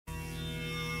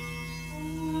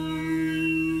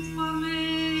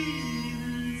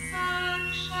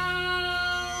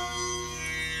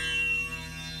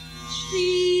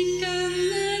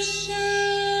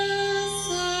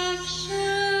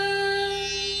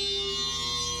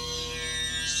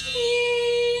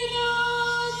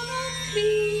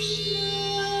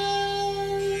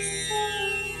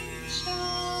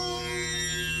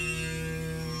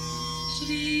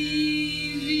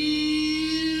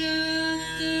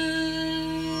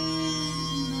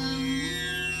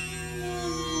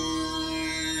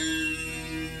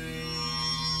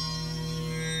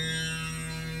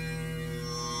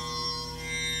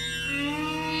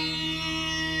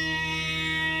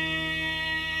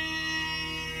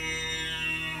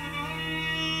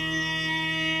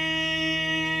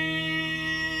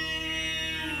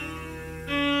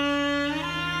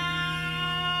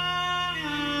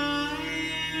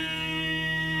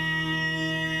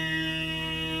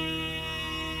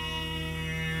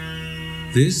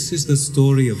This is the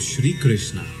story of Sri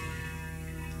Krishna,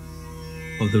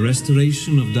 of the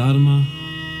restoration of Dharma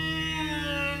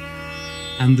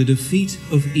and the defeat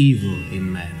of evil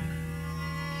in men.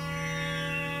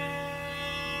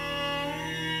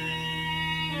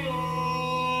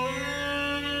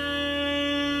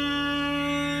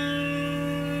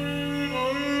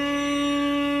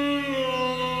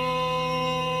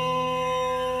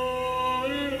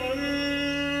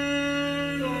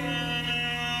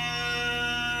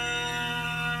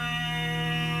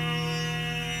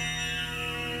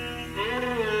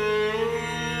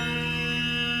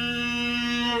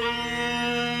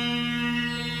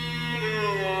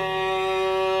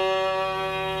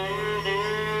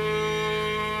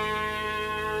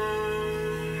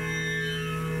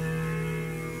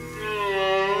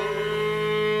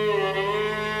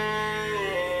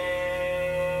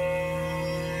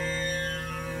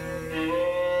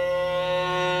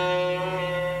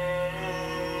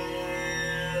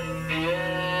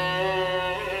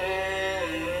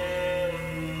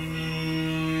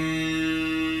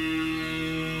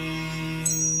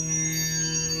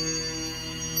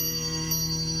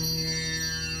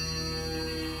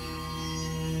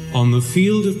 On the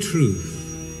field of truth,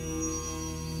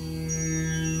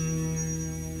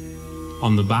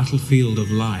 on the battlefield of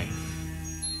life,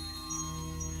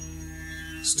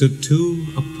 stood two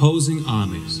opposing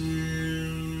armies.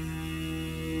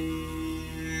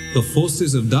 The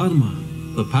forces of Dharma,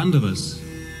 the Pandavas,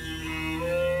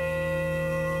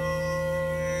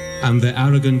 and their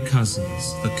arrogant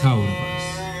cousins, the Kauravas.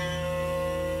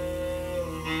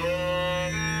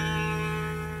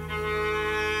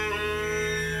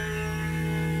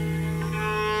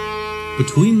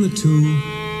 Between the two,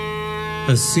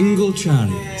 a single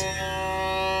chariot,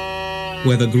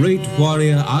 where the great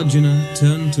warrior Arjuna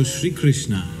turned to Sri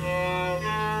Krishna,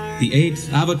 the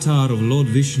eighth avatar of Lord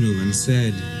Vishnu, and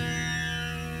said,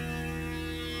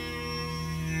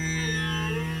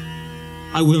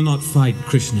 "I will not fight,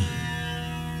 Krishna."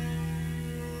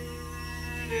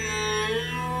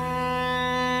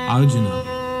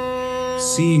 Arjuna,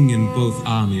 seeing in both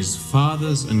armies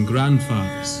fathers and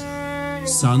grandfathers,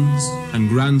 sons and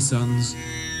grandsons,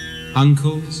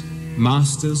 uncles,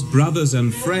 masters, brothers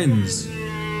and friends,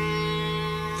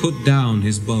 put down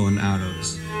his bow and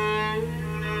arrows,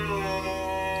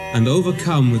 and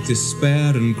overcome with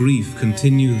despair and grief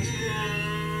continued,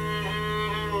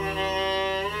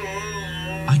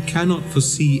 "I cannot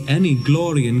foresee any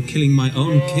glory in killing my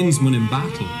own kinsman in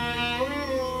battle."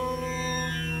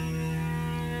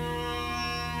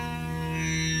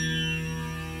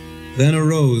 Then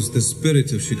arose the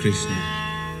spirit of Shri Krishna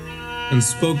and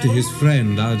spoke to his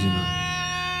friend Arjuna.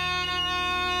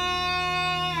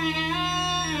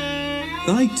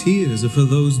 "Thy tears are for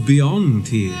those beyond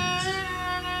tears.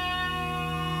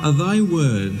 Are thy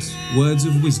words words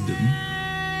of wisdom?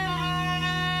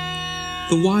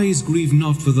 The wise grieve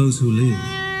not for those who live,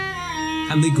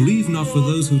 and they grieve not for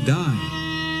those who die,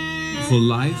 for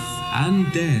life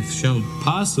and death shall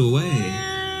pass away.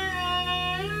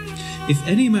 If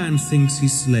any man thinks he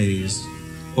slays,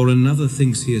 or another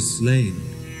thinks he is slain,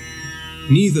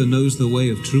 neither knows the way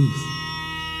of truth.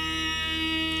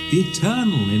 The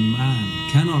eternal in man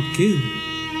cannot kill,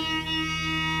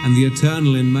 and the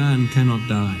eternal in man cannot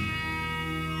die.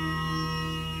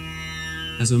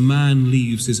 As a man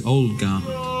leaves his old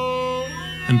garment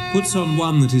and puts on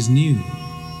one that is new,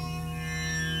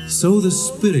 so the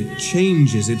spirit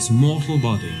changes its mortal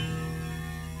body.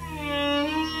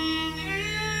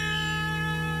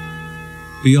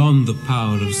 Beyond the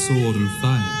power of sword and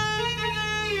fire,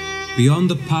 beyond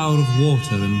the power of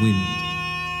water and wind,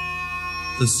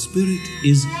 the Spirit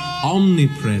is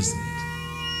omnipresent,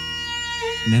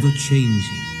 never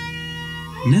changing,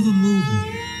 never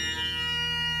moving,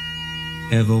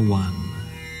 ever one.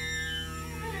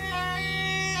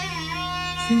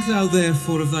 Think thou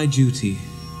therefore of thy duty,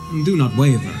 and do not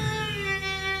waver.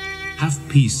 Have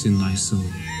peace in thy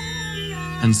soul,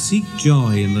 and seek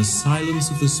joy in the silence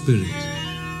of the Spirit.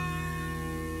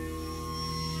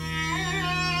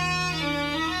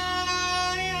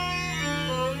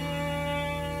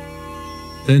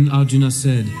 Then Arjuna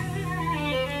said,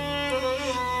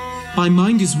 "My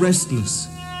mind is restless.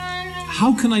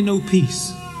 How can I know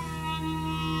peace?"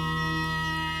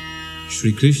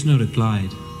 Sri Krishna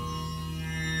replied,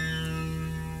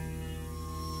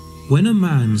 "When a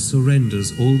man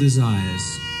surrenders all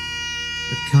desires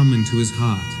that come into his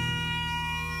heart,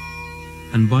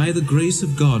 and by the grace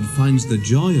of God finds the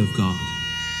joy of God,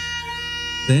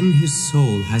 then his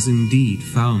soul has indeed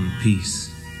found peace.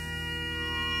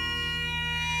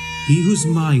 He whose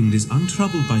mind is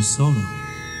untroubled by sorrow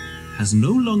has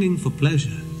no longing for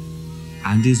pleasure,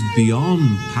 and is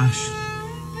beyond passion,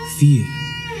 fear,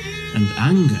 and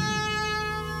anger,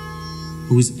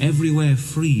 who is everywhere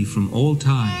free from all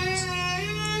ties,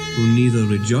 who neither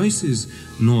rejoices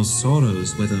nor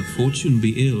sorrows whether fortune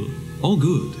be ill or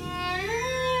good.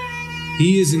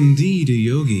 He is indeed a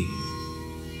yogi.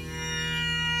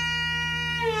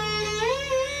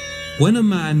 When a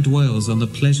man dwells on the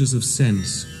pleasures of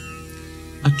sense,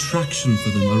 attraction for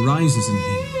them arises in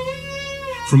him.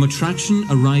 From attraction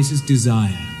arises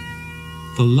desire,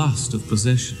 the lust of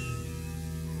possession.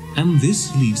 And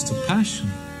this leads to passion,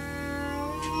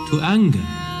 to anger.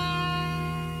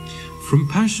 From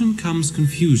passion comes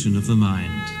confusion of the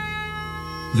mind,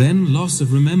 then loss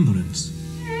of remembrance,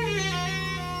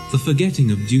 the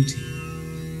forgetting of duty.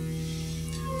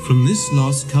 From this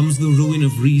loss comes the ruin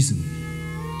of reason,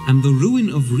 and the ruin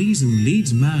of reason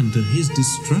leads man to his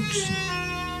destruction.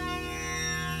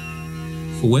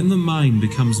 For when the mind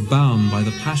becomes bound by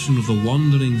the passion of the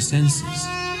wandering senses,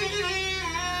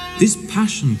 this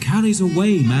passion carries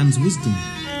away man's wisdom,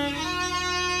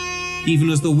 even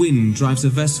as the wind drives a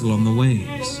vessel on the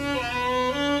waves.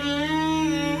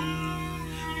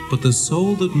 But the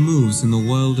soul that moves in the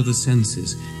world of the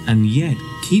senses, and yet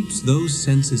keeps those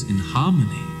senses in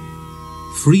harmony,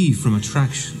 free from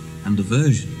attraction and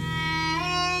aversion,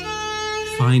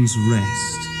 finds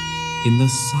rest in the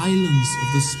silence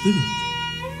of the spirit.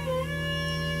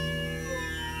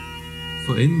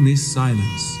 For in this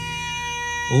silence,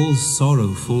 all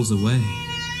sorrow falls away.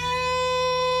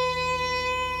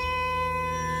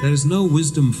 There is no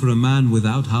wisdom for a man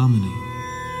without harmony,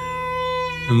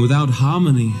 and without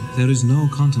harmony there is no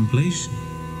contemplation.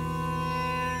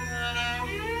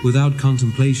 Without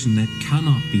contemplation there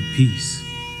cannot be peace,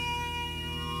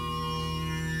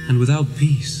 and without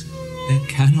peace there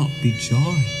cannot be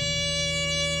joy.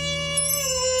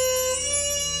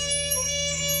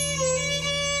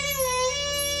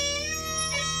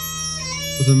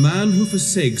 For the man who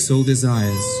forsakes all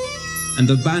desires and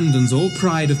abandons all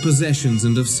pride of possessions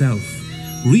and of self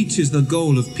reaches the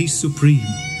goal of peace supreme.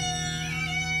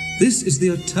 This is the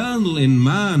eternal in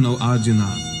man, O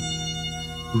Arjuna.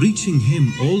 Reaching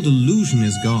him, all delusion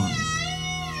is gone.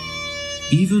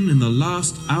 Even in the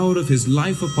last hour of his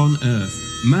life upon earth,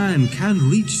 man can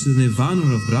reach the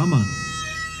nirvana of Brahman.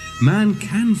 Man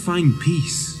can find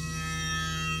peace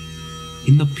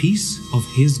in the peace of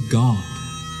his God.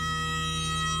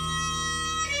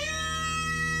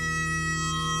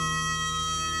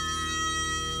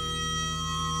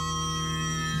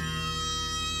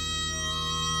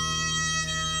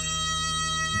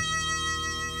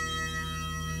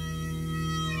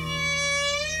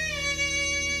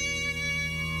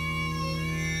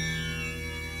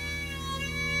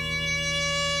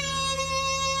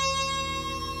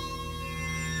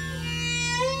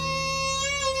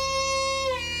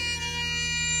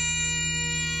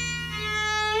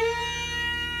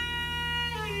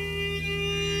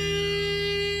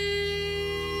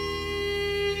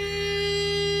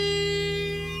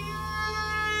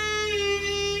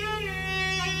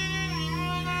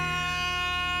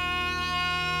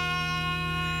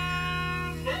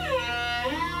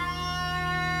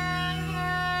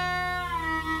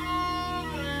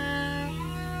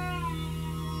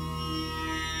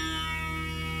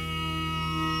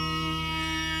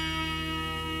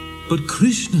 But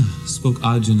Krishna, spoke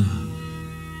Arjuna,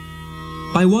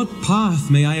 by what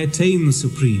path may I attain the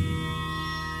Supreme?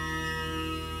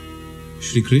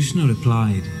 Shri Krishna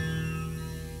replied,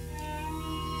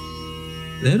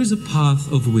 there is a path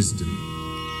of wisdom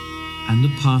and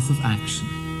a path of action.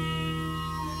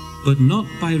 But not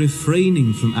by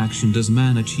refraining from action does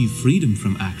man achieve freedom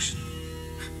from action.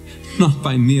 Not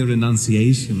by mere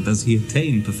renunciation does he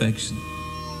attain perfection.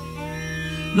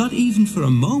 Not even for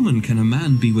a moment can a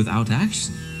man be without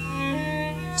action,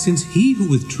 since he who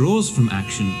withdraws from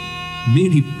action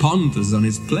merely ponders on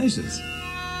his pleasures.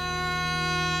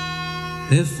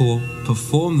 Therefore,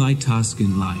 perform thy task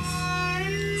in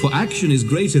life, for action is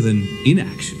greater than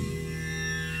inaction,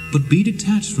 but be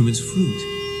detached from its fruit.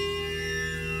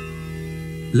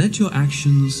 Let your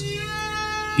actions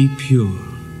be pure,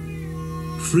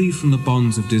 free from the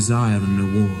bonds of desire and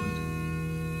reward.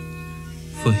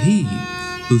 For he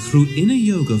who through inner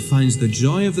yoga finds the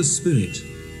joy of the spirit,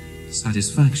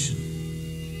 satisfaction,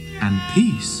 and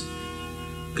peace,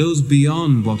 goes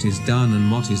beyond what is done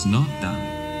and what is not done,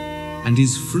 and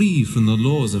is free from the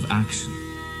laws of action.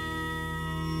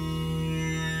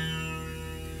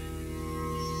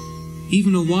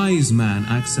 Even a wise man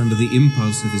acts under the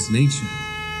impulse of his nature.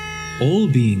 All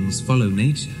beings follow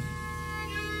nature.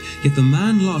 Yet the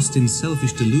man lost in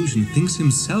selfish delusion thinks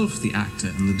himself the actor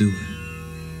and the doer.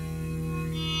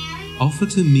 Offer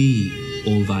to me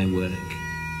all thy work.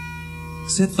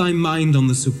 Set thy mind on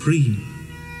the supreme.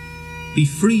 Be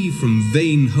free from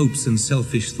vain hopes and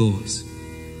selfish thoughts,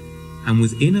 and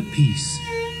with inner peace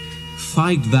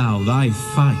fight thou thy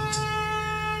fight.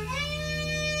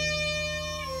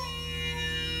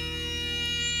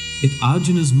 Yet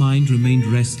Arjuna's mind remained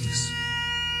restless.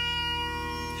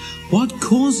 What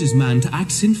causes man to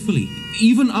act sinfully,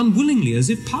 even unwillingly, as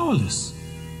if powerless?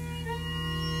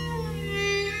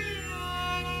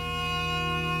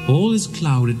 All is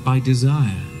clouded by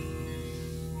desire,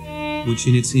 which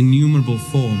in its innumerable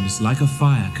forms, like a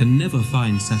fire, can never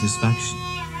find satisfaction.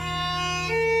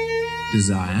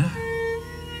 Desire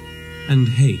and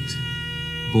hate,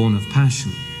 born of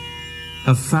passion,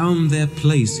 have found their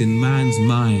place in man's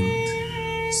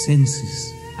mind,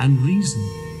 senses, and reason,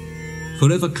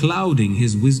 forever clouding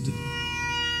his wisdom.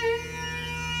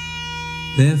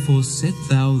 Therefore set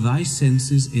thou thy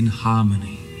senses in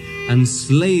harmony, and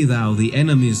slay thou the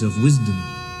enemies of wisdom.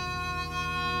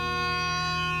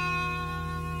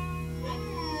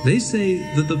 They say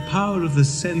that the power of the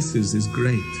senses is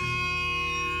great,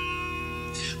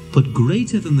 but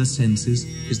greater than the senses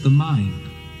is the mind.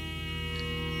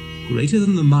 Greater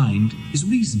than the mind is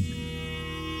reason,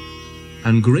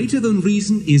 and greater than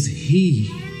reason is He,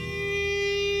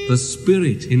 the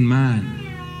Spirit in man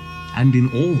and in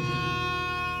all.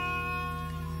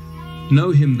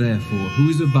 Know Him therefore who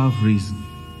is above reason,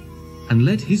 and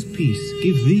let His peace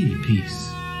give thee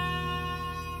peace.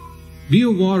 Be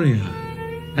a warrior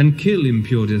and kill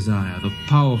impure desire, the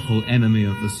powerful enemy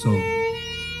of the soul.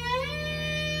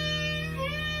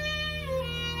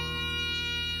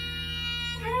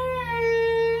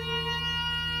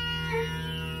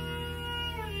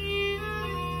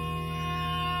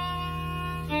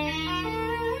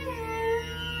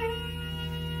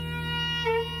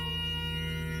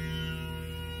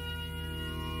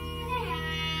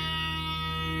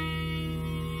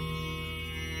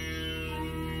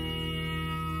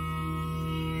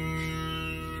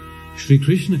 Sri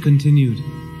Krishna continued,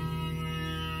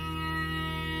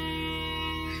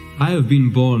 I have been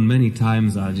born many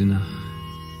times, Arjuna,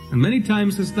 and many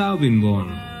times hast thou been born.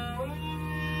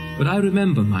 But I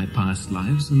remember my past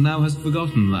lives, and thou hast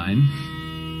forgotten thine.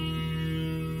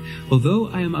 Although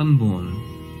I am unborn,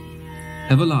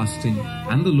 everlasting,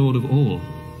 and the Lord of all,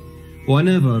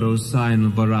 whenever, O sign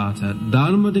of Bharata,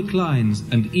 Dharma declines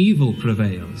and evil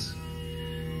prevails,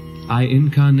 I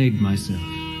incarnate myself.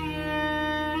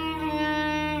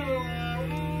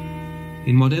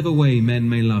 In whatever way men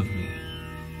may love me,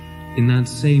 in that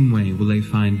same way will they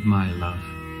find my love.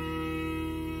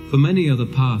 For many are the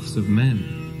paths of men,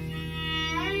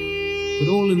 but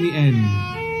all in the end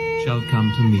shall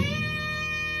come to me.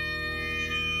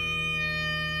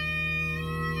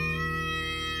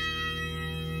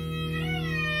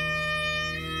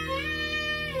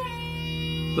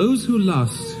 Those who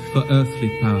lust for earthly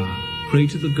power pray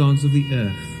to the gods of the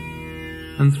earth,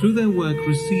 and through their work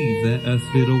receive their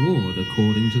earthly reward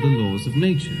according to the laws of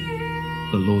nature,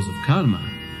 the laws of karma,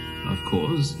 of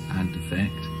cause and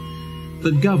effect,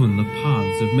 that govern the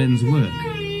paths of men's work,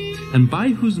 and by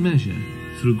whose measure,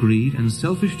 through greed and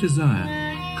selfish desire,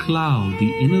 cloud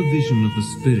the inner vision of the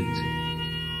spirit.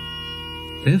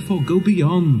 Therefore go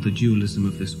beyond the dualism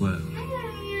of this world,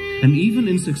 and even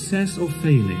in success or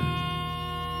failure,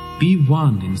 be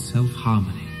one in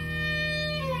self-harmony.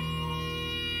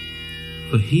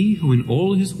 For he who in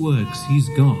all his works sees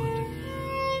God,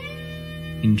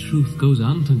 in truth goes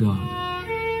unto God.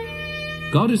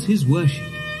 God is his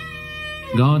worship.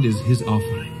 God is his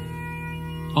offering,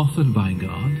 offered by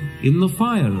God in the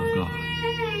fire of God.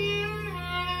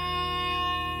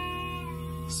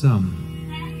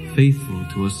 Some, faithful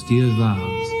to austere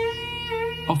vows,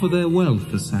 offer their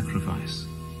wealth as sacrifice,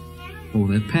 or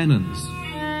their penance,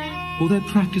 or their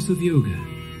practice of yoga,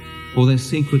 or their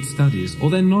sacred studies, or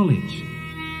their knowledge.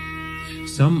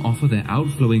 Some offer their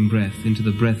outflowing breath into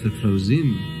the breath that flows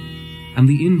in, and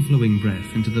the inflowing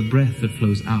breath into the breath that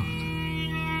flows out.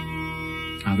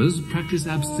 Others practice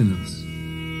abstinence.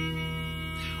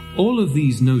 All of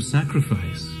these know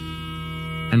sacrifice,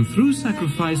 and through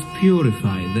sacrifice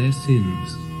purify their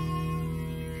sins.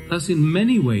 Thus in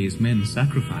many ways men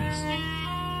sacrifice,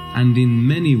 and in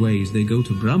many ways they go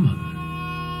to Brahma.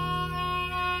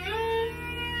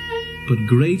 But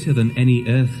greater than any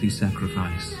earthly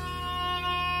sacrifice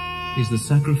is the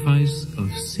sacrifice of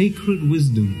sacred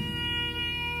wisdom.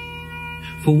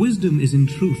 For wisdom is in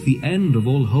truth the end of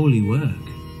all holy work.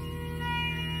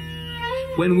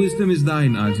 When wisdom is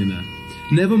thine, Arjuna,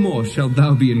 nevermore shalt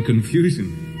thou be in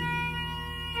confusion.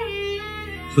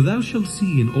 For thou shalt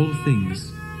see in all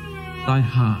things thy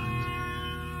heart,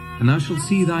 and thou shalt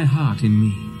see thy heart in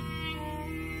me.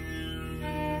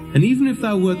 And even if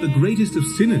thou wert the greatest of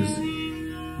sinners,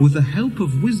 with the help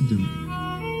of wisdom,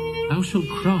 thou shalt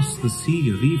cross the sea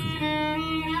of evil.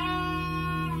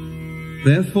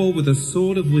 Therefore, with the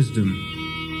sword of wisdom,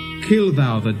 kill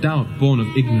thou the doubt born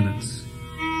of ignorance,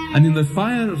 and in the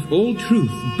fire of all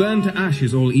truth burn to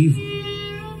ashes all evil.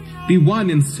 Be one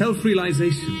in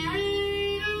self-realization,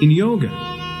 in yoga.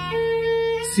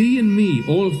 See in me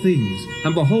all things,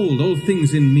 and behold all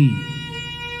things in me.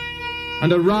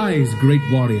 And arise, great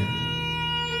warrior,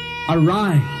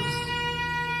 arise.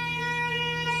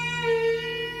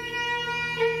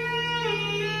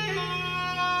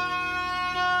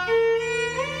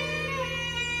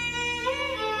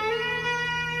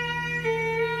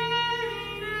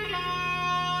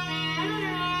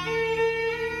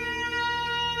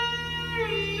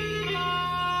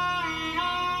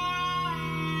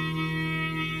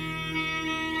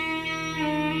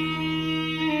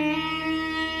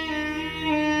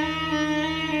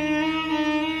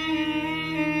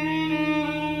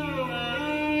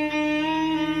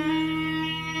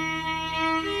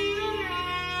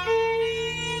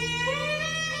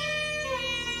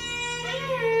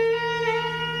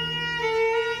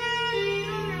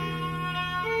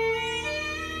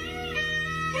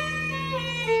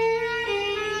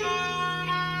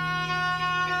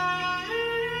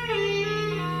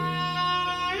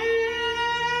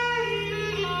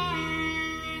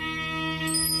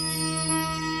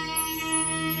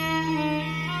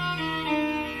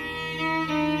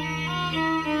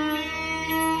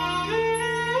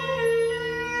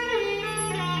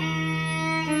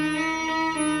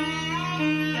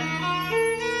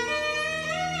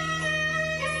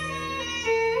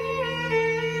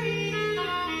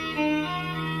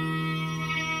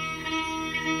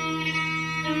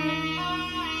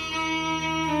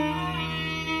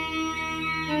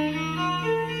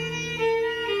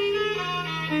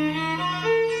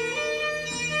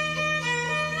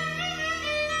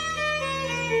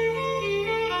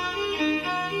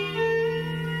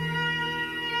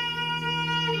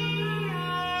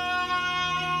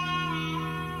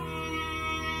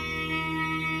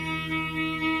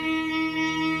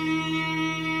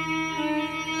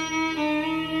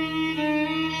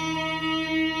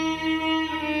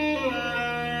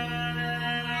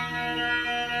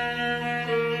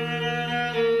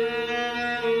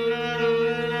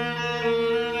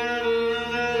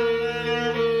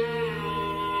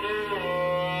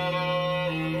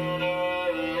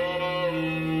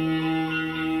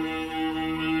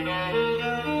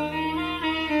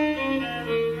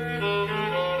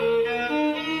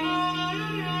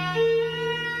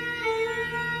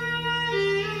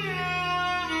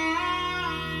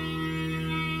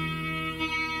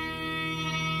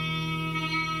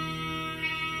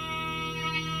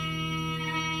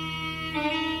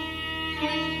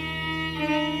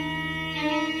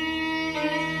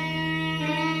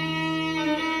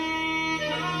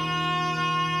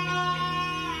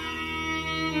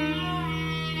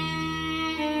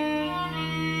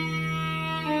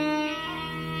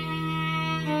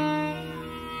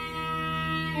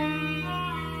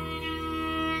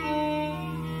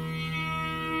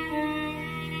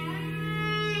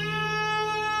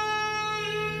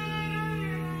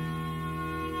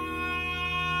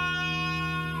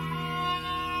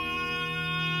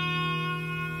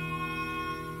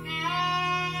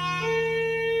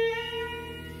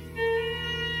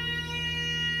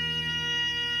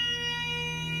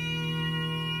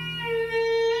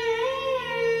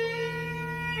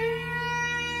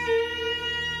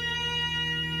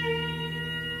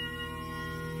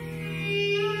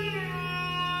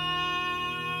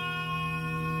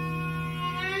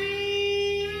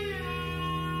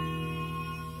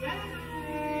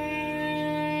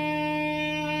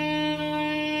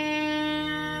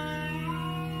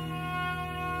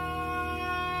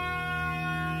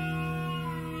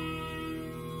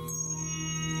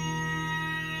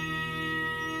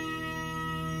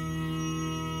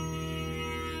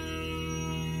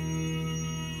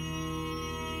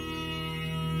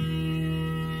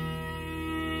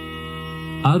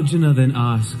 Arjuna then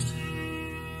asked,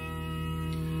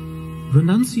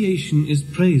 renunciation is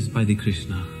praised by the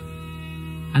Krishna,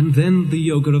 and then the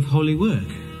yoga of holy work.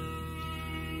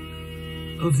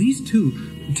 Of these two,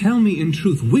 tell me in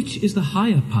truth, which is the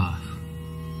higher path?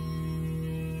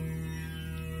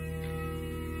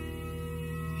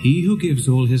 He who gives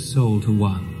all his soul to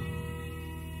one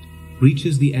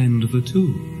reaches the end of the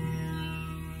two,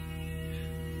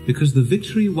 because the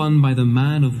victory won by the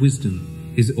man of wisdom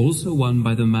is also won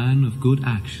by the man of good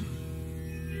action.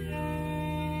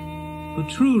 But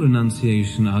true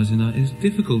renunciation, Arjuna, is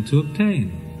difficult to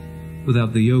obtain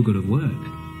without the yoga of work.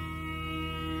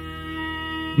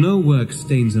 No work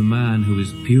stains a man who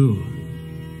is pure,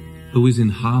 who is in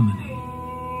harmony,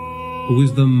 who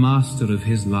is the master of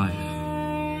his life,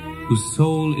 whose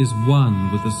soul is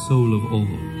one with the soul of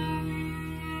all.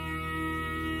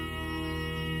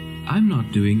 I'm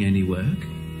not doing any work,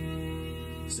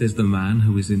 says the man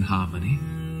who is in harmony,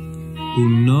 who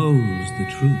knows the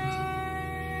truth.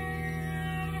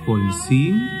 For in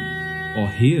seeing or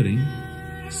hearing,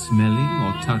 smelling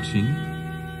or touching,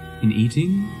 in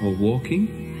eating or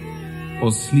walking,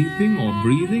 or sleeping or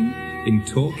breathing, in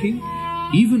talking,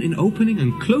 even in opening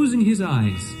and closing his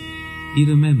eyes, he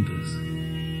remembers.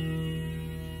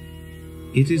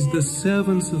 It is the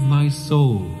servants of my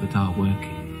soul that are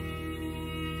working.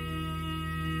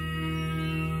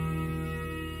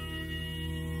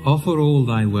 Offer all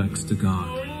thy works to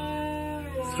God.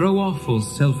 Throw off all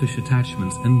selfish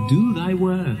attachments and do thy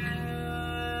work.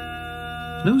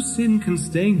 No sin can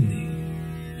stain thee,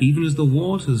 even as the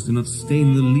waters do not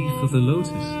stain the leaf of the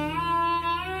lotus.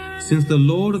 Since the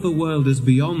Lord of the world is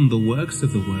beyond the works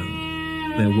of the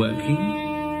world, their working,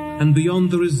 and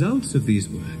beyond the results of these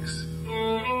works.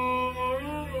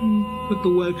 But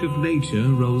the work of nature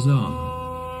rolls on.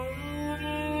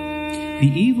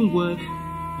 The evil work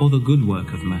or the good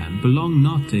work of man belong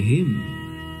not to him,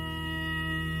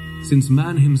 since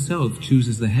man himself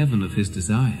chooses the heaven of his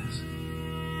desires.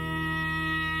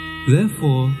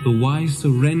 Therefore the wise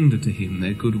surrender to him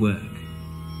their good work.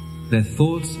 Their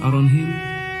thoughts are on him,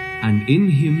 and in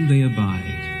him they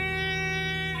abide.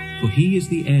 For he is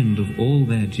the end of all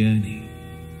their journey,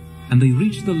 and they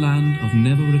reach the land of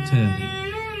never returning,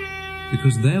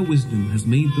 because their wisdom has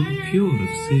made them pure of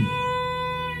sin.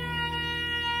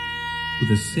 With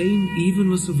the same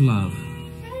evenness of love,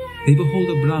 they behold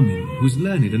a Brahmin who is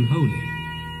learned and holy,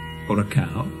 or a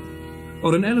cow,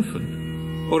 or an elephant,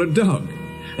 or a dog,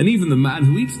 and even the man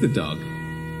who eats the dog.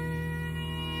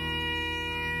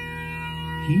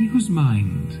 He whose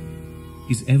mind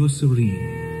is ever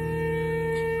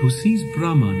serene, who sees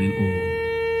Brahman in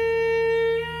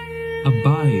all,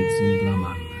 abides in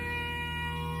Brahman.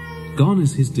 Gone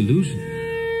is his delusion.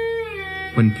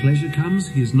 When pleasure comes,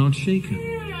 he is not shaken,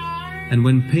 and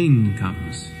when pain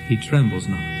comes, he trembles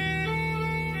not.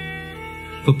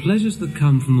 For pleasures that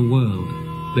come from the world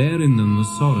bear in them the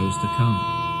sorrows to come.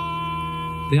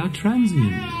 They are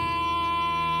transient.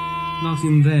 Not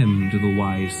in them do the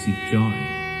wise seek joy.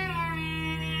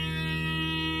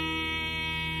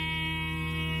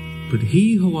 But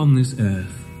he who on this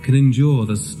earth can endure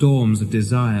the storms of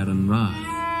desire and wrath,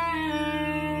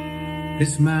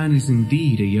 this man is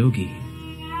indeed a yogi.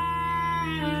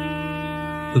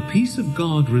 The peace of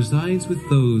God resides with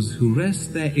those who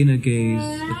rest their inner gaze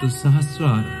at the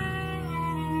Sahasrara.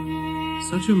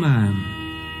 Such a man,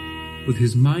 with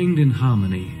his mind in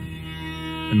harmony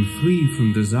and free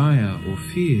from desire or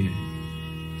fear,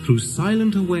 through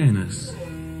silent awareness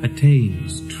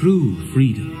attains true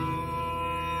freedom.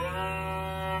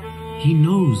 He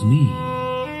knows me,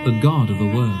 the God of the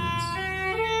worlds,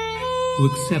 who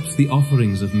accepts the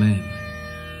offerings of men,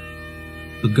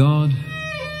 the God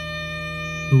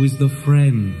who is the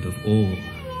friend of all.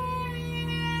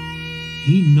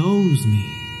 He knows me,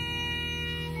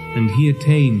 and he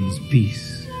attains peace.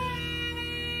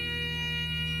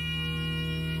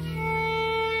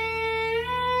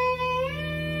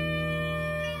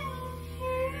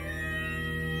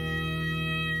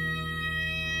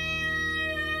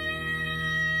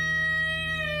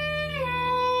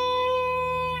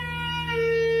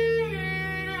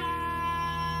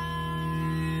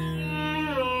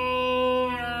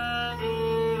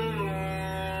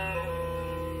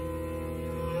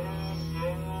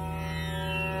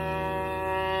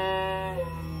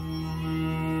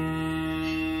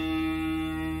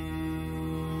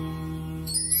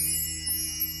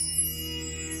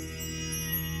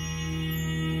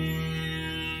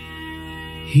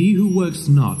 He who works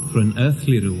not for an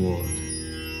earthly reward,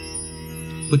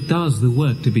 but does the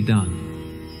work to be done,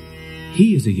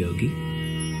 he is a yogi,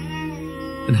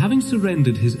 and having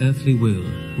surrendered his earthly will,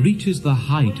 reaches the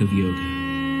height of yoga.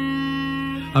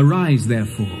 Arise,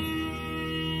 therefore,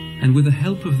 and with the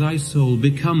help of thy soul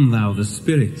become thou the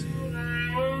spirit.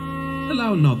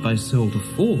 Allow not thy soul to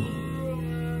fall,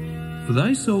 for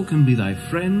thy soul can be thy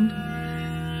friend,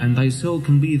 and thy soul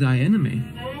can be thy enemy.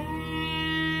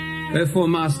 Therefore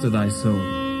master thy soul,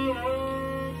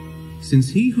 since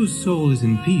he whose soul is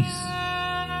in peace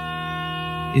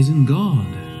is in God.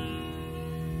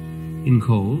 In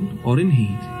cold or in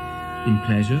heat, in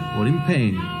pleasure or in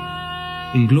pain,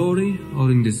 in glory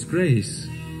or in disgrace,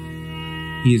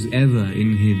 he is ever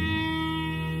in him.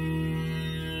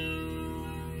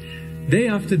 Day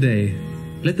after day,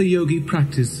 let the yogi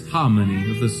practice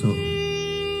harmony of the soul,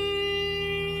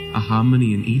 a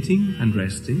harmony in eating and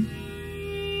resting,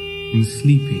 in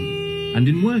sleeping and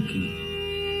in working,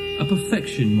 a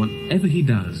perfection whatever he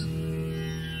does.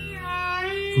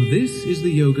 For this is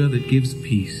the yoga that gives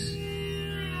peace.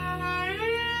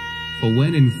 For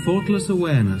when in faultless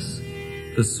awareness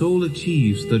the soul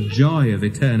achieves the joy of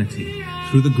eternity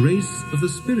through the grace of the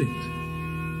Spirit,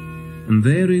 and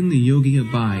therein the yogi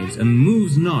abides and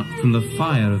moves not from the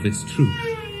fire of its truth.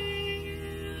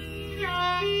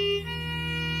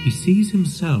 He sees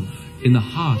himself in the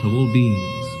heart of all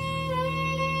beings,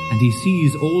 and he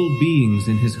sees all beings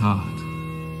in his heart.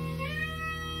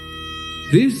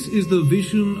 This is the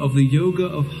vision of the yoga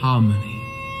of harmony,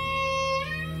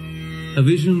 a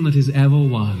vision that is ever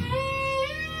one.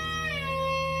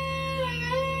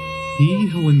 He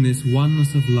who in this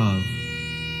oneness of love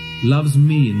loves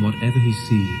me in whatever he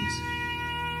sees,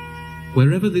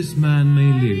 wherever this man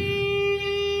may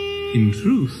live, in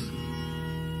truth,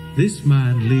 this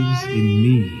man lives in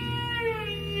me.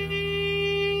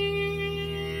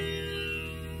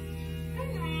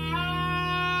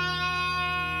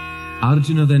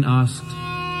 Arjuna then asked,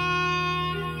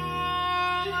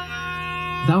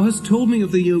 "Thou hast told me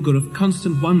of the yoga of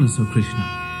constant oneness, O Krishna.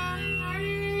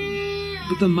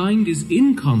 But the mind is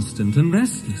inconstant and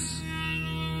restless.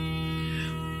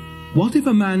 What if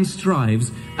a man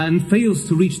strives and fails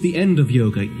to reach the end of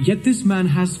yoga, yet this man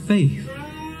has faith?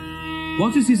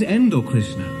 What is his end, O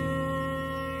Krishna?"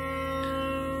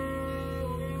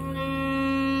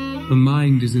 The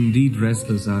mind is indeed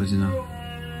restless, Arjuna.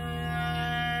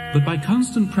 But by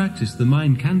constant practice the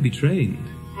mind can be trained.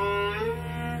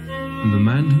 And the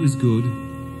man who is good,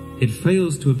 yet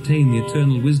fails to obtain the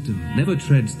eternal wisdom, never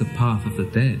treads the path of the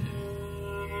dead.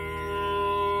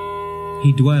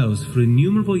 He dwells for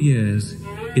innumerable years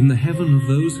in the heaven of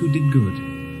those who did good,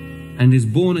 and is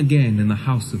born again in the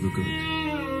house of the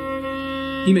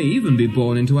good. He may even be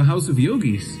born into a house of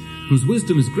yogis, whose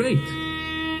wisdom is great,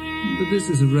 but this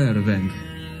is a rare event.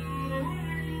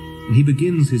 And he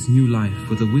begins his new life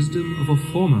with the wisdom of a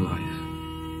former life,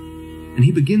 and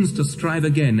he begins to strive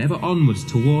again ever onwards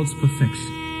towards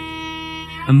perfection.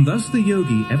 And thus the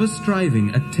yogi, ever striving,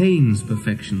 attains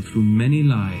perfection through many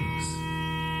lives.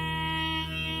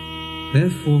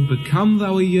 Therefore become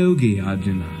thou a yogi,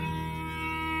 Arjuna,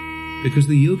 because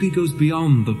the yogi goes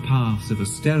beyond the paths of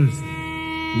austerity,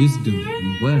 wisdom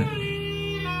and work.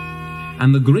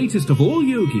 And the greatest of all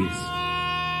yogis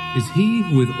is he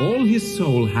who with all his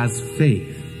soul has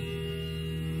faith,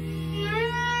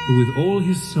 who with all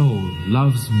his soul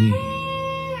loves me.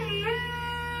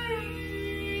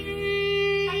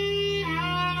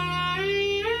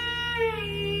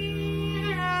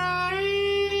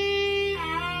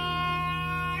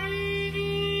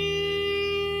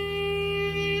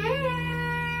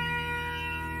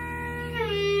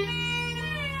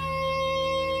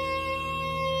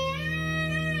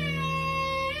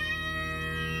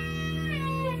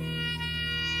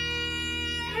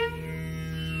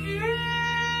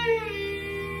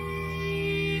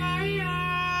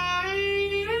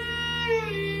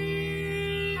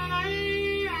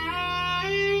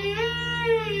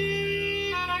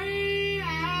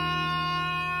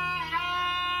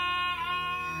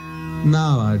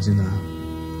 Now, Arjuna,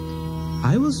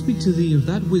 I will speak to thee of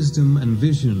that wisdom and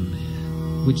vision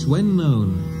which, when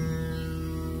known,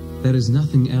 there is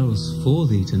nothing else for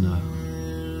thee to know.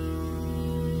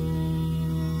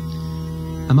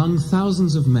 Among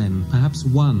thousands of men, perhaps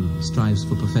one strives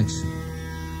for perfection,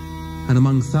 and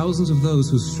among thousands of those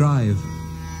who strive,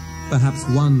 perhaps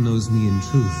one knows me in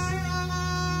truth.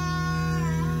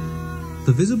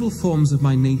 The visible forms of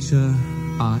my nature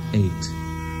are 8: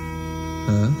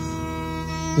 earth,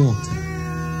 water,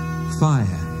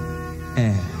 fire,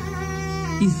 air,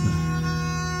 ether,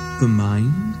 the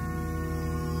mind,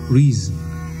 reason,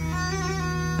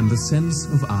 and the sense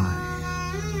of I.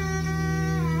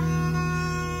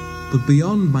 But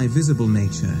beyond my visible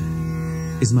nature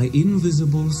is my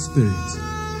invisible spirit.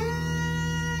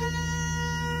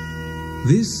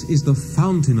 This is the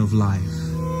fountain of life,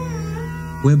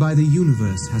 whereby the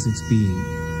universe has its being.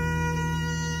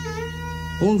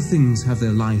 All things have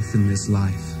their life in this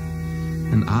life,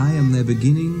 and I am their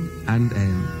beginning and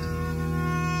end.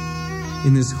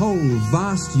 In this whole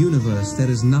vast universe there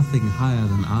is nothing higher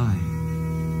than I.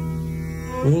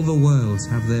 All the worlds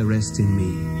have their rest in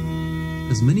me,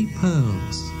 as many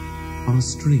pearls on a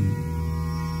string.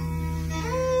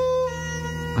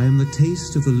 I am the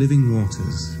taste of the living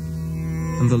waters,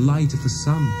 and the light of the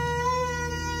sun.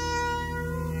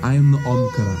 I am the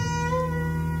Omkara,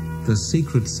 the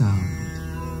sacred sound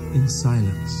in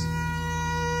silence,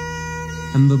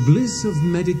 and the bliss of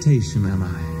meditation am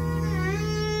I.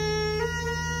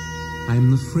 I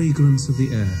am the fragrance of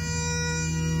the earth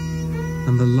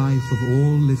and the life of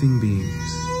all living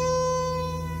beings,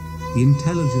 the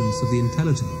intelligence of the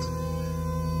intelligent,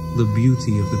 the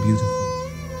beauty of the beautiful,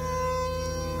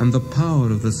 and the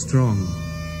power of the strong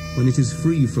when it is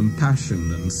free from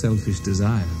passion and selfish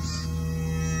desires.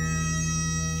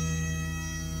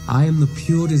 I am the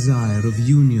pure desire of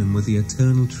union with the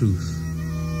eternal truth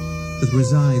that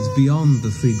resides beyond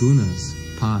the three gunas,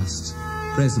 past,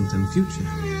 present and future,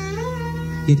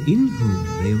 yet in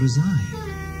whom they reside.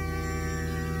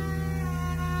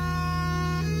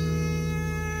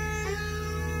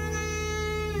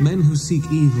 Men who seek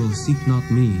evil seek not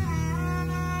me.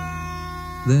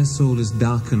 Their soul is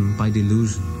darkened by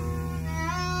delusion.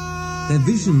 Their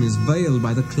vision is veiled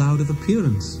by the cloud of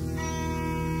appearance,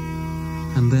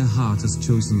 and their heart has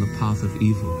chosen the path of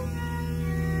evil.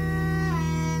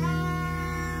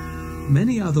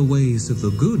 Many are the ways of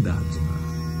the good, Arjuna,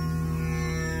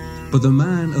 but the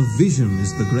man of vision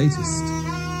is the greatest.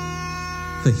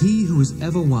 For he who is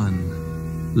ever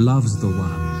one loves the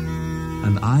one,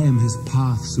 and I am his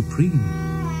path supreme.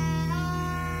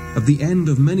 At the end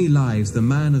of many lives, the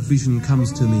man of vision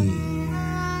comes to me.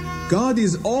 God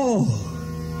is all,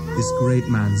 this great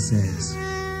man says.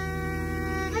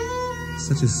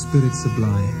 Such a spirit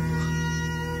sublime,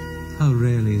 how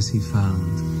rarely is he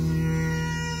found.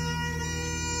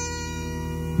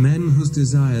 Men whose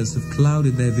desires have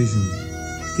clouded their vision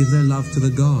give their love to the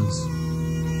gods,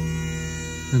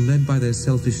 and led by their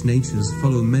selfish natures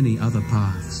follow many other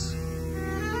paths.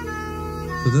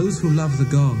 For those who love the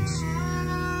gods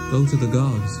go to the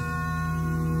gods,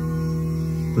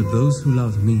 but those who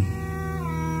love me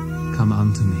come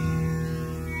unto me.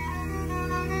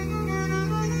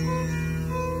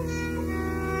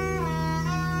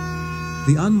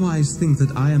 The unwise think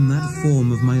that I am that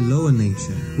form of my lower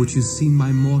nature which is seen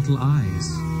by mortal eyes.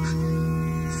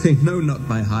 They know not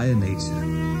my higher nature,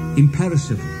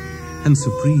 imperishable and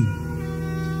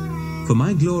supreme. For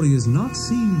my glory is not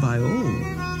seen by all.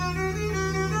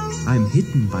 I am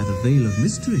hidden by the veil of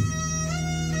mystery.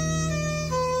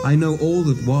 I know all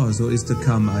that was or is to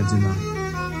come, Arjuna,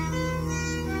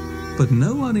 but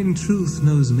no one in truth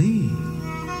knows me.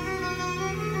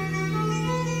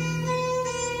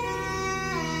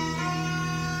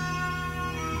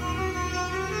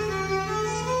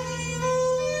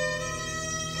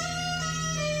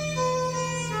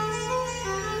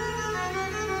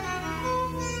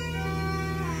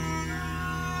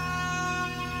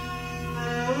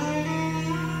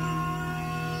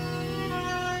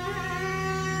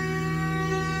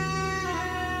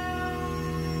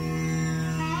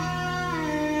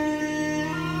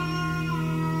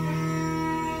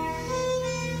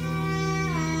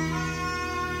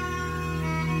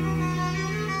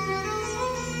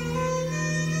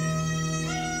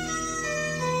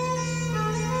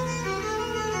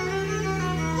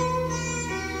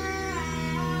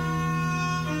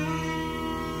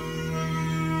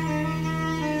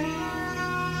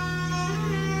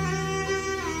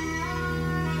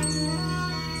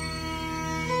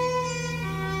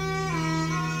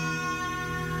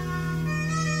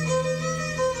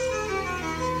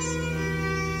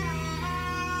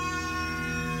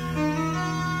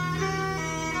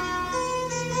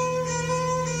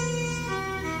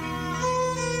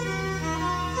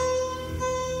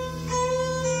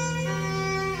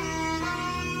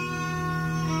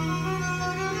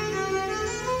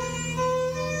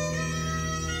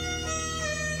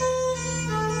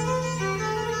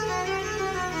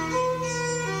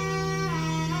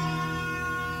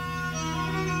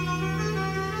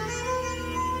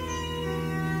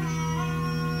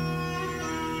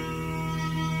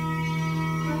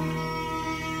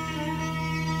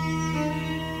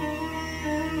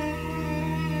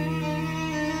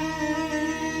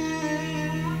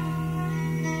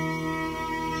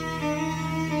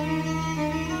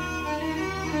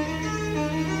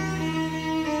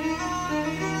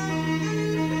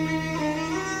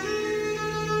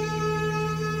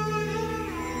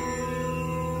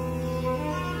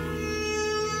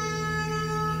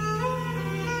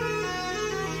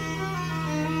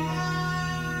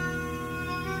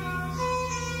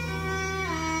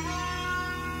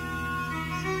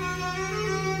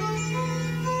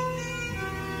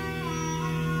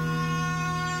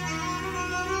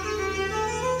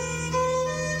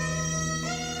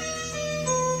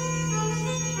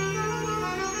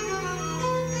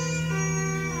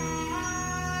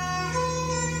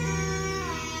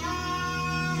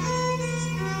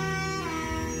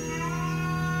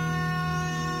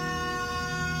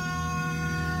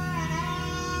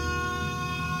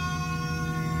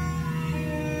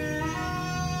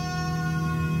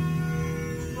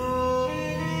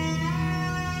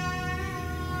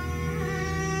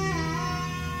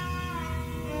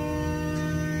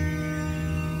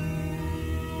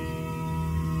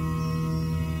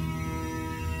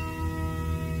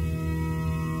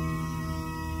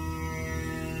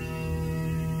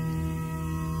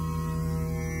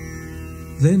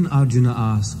 Then Arjuna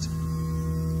asked,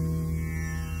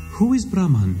 "Who is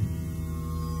Brahman?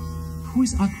 Who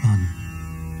is Atman?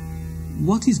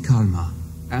 What is karma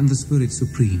and the Spirit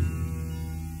Supreme?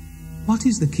 What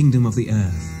is the kingdom of the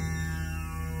earth?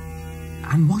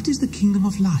 And what is the kingdom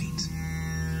of light?"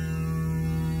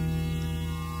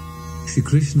 Shri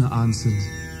Krishna answered,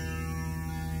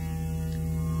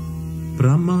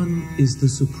 "Brahman is the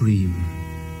Supreme,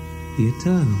 the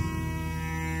Eternal.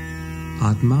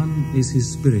 Atman is his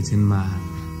spirit in man.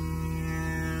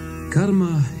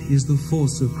 Karma is the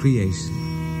force of creation,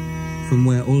 from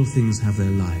where all things have their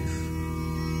life.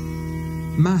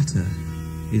 Matter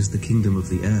is the kingdom of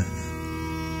the earth,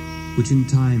 which in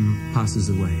time passes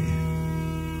away.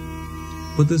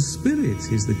 But the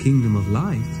spirit is the kingdom of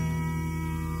light.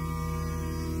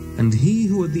 And he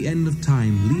who at the end of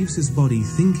time leaves his body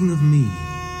thinking of me,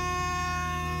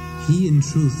 he in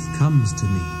truth comes to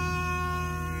me.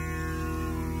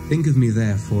 Think of me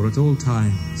therefore at all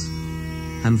times,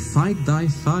 and fight thy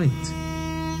fight.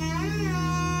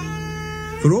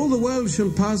 For all the world shall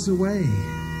pass away,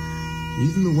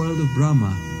 even the world of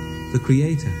Brahma, the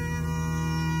Creator.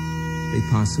 They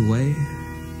pass away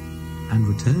and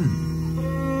return.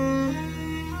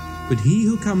 But he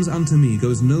who comes unto me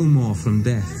goes no more from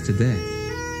death to death.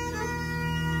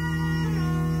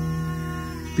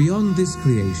 Beyond this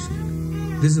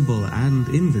creation, visible and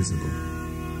invisible,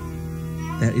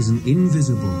 there is an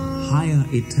invisible, higher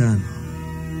eternal.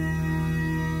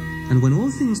 And when all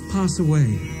things pass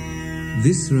away,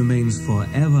 this remains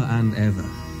forever and ever.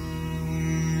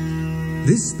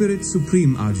 This Spirit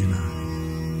Supreme, Arjuna,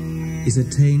 is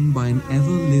attained by an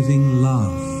ever-living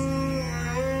love.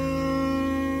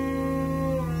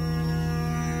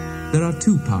 There are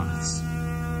two paths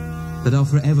that are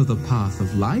forever the path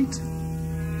of light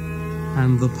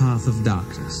and the path of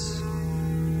darkness.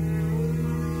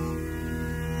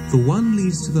 The one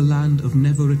leads to the land of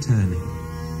never returning.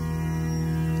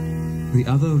 The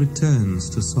other returns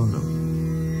to sorrow.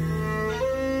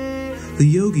 The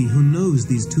yogi who knows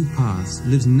these two paths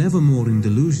lives nevermore in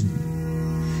delusion,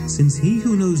 since he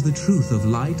who knows the truth of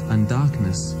light and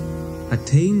darkness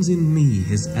attains in me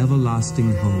his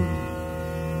everlasting home.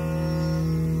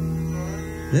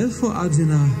 Therefore,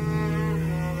 Arjuna,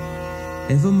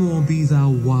 evermore be thou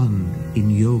one in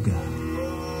yoga.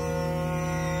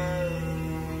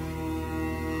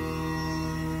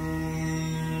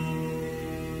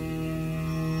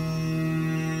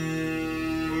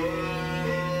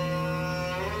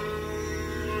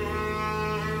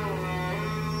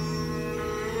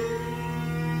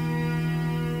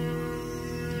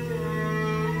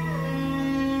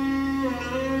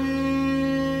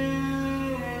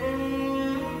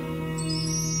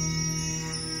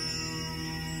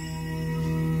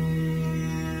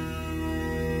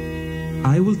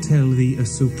 I will tell thee a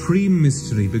supreme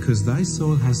mystery because thy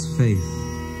soul has faith.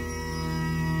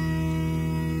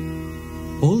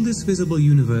 All this visible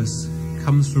universe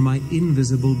comes from my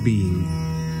invisible being.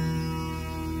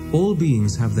 All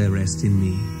beings have their rest in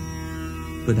me,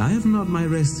 but I have not my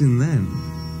rest in them,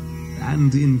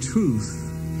 and in truth,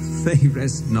 they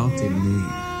rest not in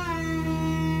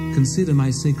me. Consider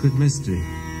my sacred mystery.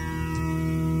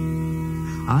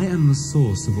 I am the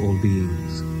source of all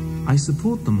beings. I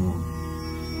support them all,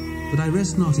 but I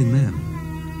rest not in them.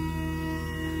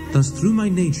 Thus through my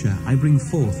nature I bring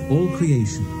forth all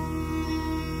creation,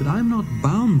 but I am not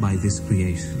bound by this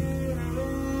creation.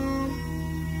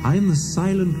 I am the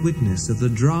silent witness of the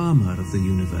drama of the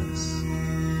universe.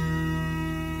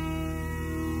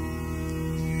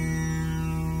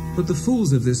 But the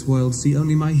fools of this world see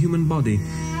only my human body,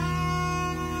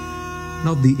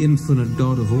 not the infinite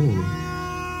God of all.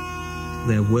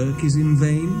 Their work is in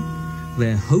vain,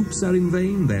 their hopes are in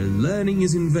vain, their learning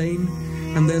is in vain,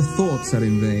 and their thoughts are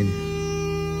in vain.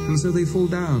 And so they fall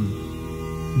down,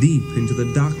 deep into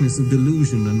the darkness of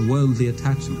delusion and worldly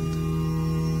attachment.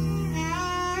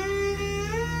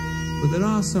 But there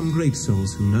are some great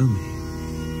souls who know me.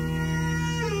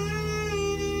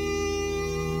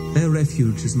 Their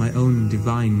refuge is my own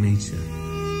divine nature.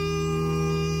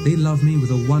 They love me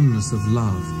with a oneness of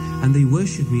love, and they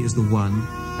worship me as the one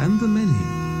and the many,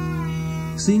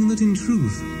 seeing that in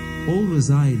truth all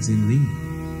resides in me.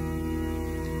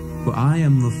 For I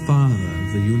am the Father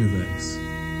of the universe,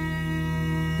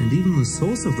 and even the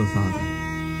source of the Father.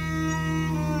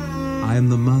 I am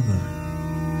the Mother,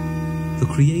 the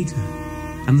Creator,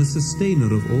 and the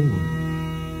Sustainer of all.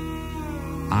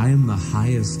 I am the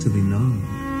highest to be known.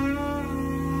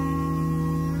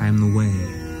 I am the way,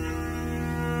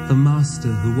 the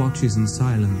Master who watches in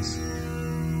silence,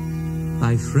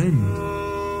 thy friend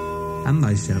and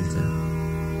thy shelter,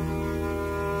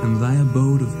 and thy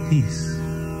abode of peace.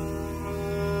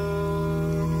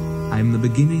 am the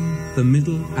beginning, the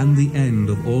middle, and the end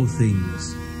of all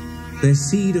things, their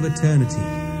seed of eternity,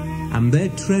 and their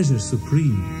treasure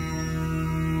supreme.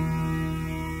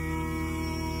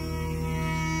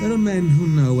 There are men who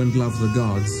know and love the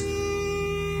gods,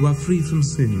 who are free from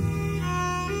sin.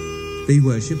 They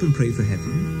worship and pray for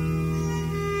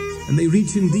heaven, and they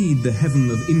reach indeed the heaven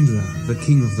of Indra, the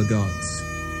king of the gods,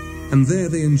 and there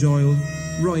they enjoy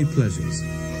royal pleasures.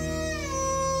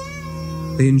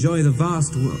 They enjoy the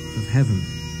vast work of heaven,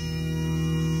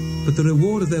 but the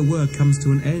reward of their work comes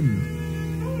to an end,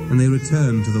 and they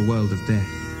return to the world of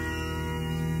death.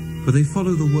 For they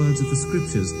follow the words of the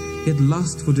scriptures, yet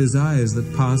lust for desires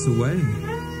that pass away.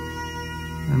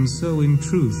 And so, in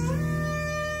truth,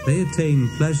 they attain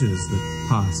pleasures that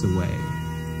pass away.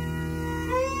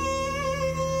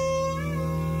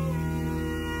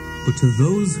 But to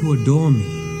those who adore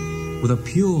me with a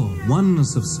pure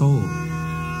oneness of soul,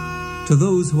 to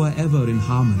those who are ever in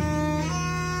harmony,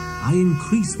 I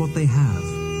increase what they have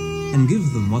and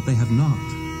give them what they have not.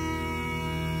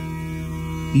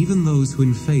 Even those who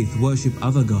in faith worship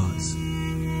other gods,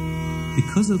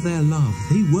 because of their love,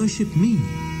 they worship me.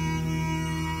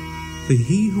 For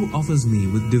he who offers me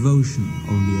with devotion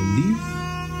only a leaf,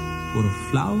 or a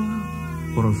flower,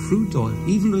 or a fruit, or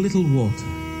even a little water,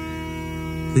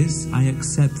 this I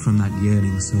accept from that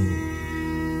yearning soul,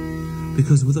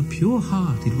 because with a pure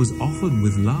heart it was offered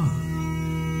with love.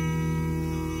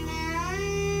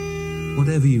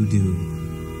 Whatever you do,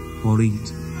 or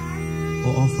eat,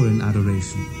 or offer in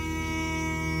adoration,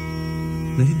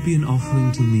 let it be an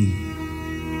offering to me.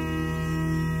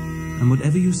 And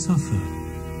whatever you suffer,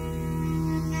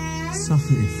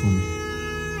 suffer it for me.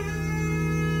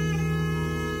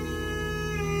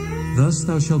 Thus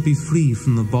thou shalt be free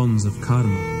from the bonds of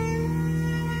karma.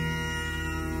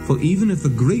 For even if the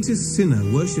greatest sinner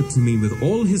worships me with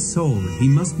all his soul, he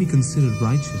must be considered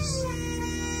righteous.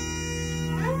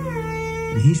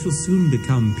 And he shall soon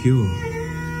become pure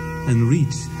and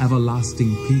reach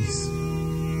everlasting peace.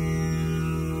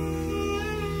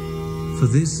 For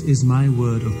this is my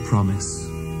word of promise,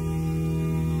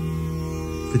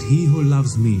 that he who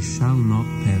loves me shall not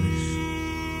perish.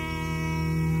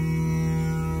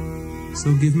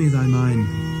 So give me thy mind,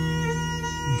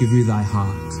 give me thy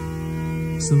heart,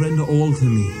 surrender all to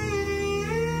me,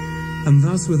 and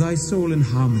thus with thy soul in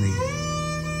harmony,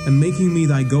 and making me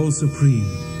thy goal supreme,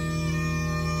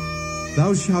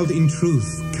 thou shalt in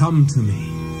truth come to me.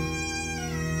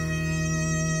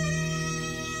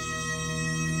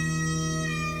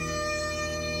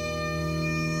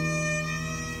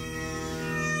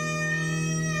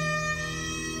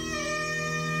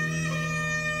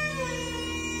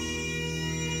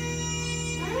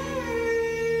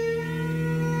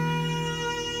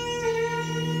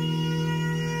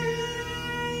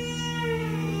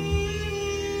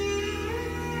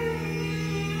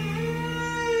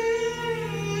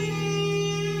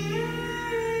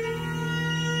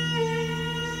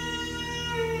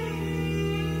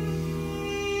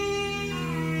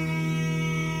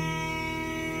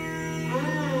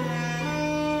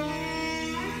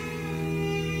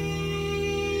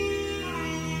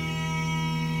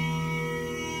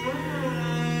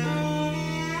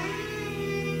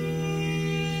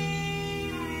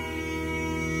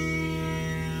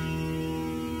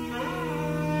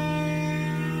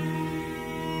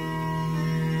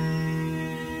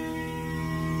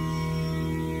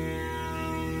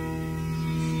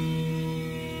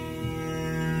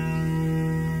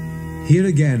 Hear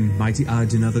again, mighty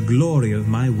Arjuna, the glory of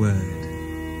my word.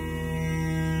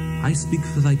 I speak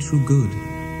for thy true good,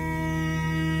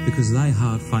 because thy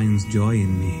heart finds joy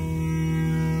in me.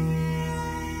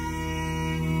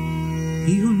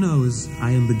 He who knows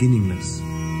I am beginningless,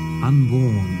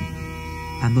 unborn,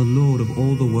 and the Lord of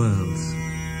all the worlds,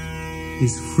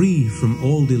 is free from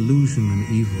all delusion and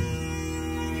evil.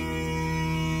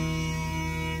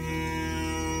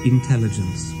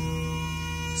 Intelligence,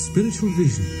 spiritual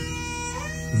vision,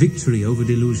 victory over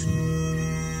delusion,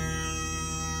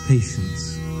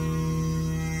 patience,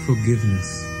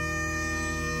 forgiveness,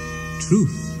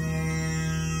 truth,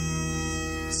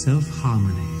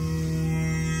 self-harmony,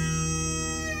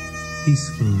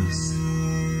 peacefulness,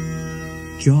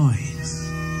 joys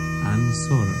and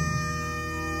sorrow,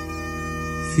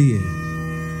 fear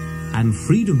and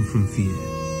freedom from fear,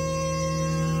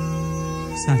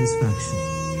 satisfaction,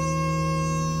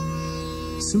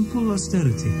 simple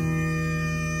austerity,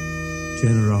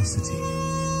 generosity,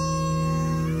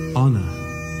 honor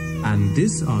and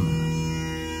dishonor.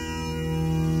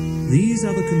 These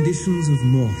are the conditions of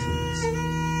mortals,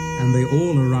 and they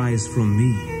all arise from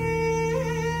me.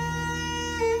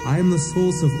 I am the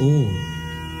source of all,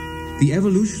 The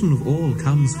evolution of all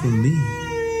comes from me.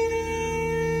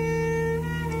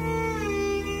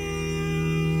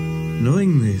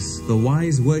 Knowing this, the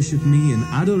wise worship me in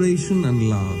adoration and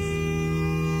love.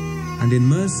 And in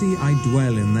mercy I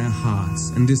dwell in their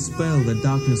hearts and dispel the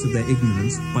darkness of their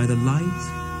ignorance by the light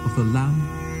of the lamp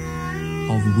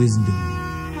of wisdom.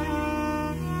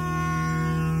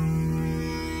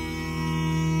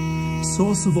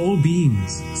 Source of all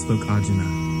beings, spoke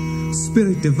Arjuna,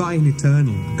 Spirit divine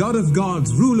eternal, God of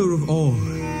gods, ruler of all.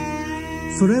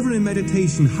 Forever in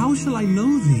meditation, how shall I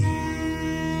know thee?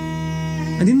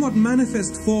 And in what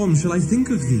manifest form shall I think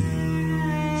of thee?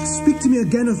 Speak to me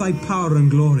again of thy power and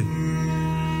glory,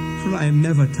 for I am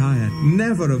never tired,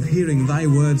 never of hearing thy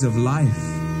words of life.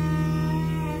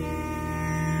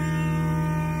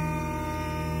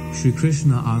 Shri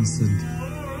Krishna answered,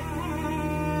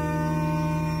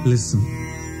 listen,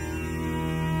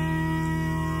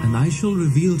 and I shall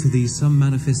reveal to thee some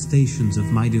manifestations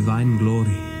of my divine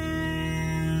glory,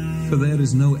 for there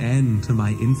is no end to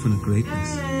my infinite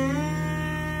greatness.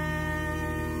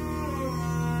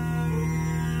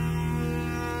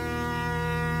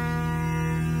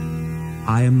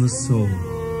 I am the soul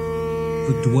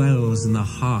that dwells in the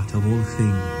heart of all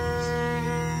things.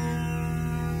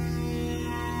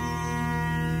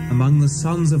 Among the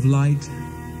sons of light,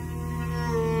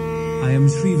 I am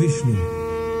Sri Vishnu,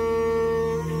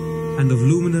 and of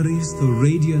luminaries the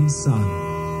radiant sun.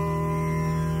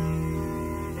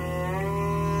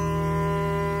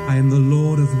 I am the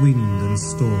Lord of wind and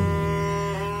storm,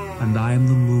 and I am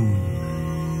the moon.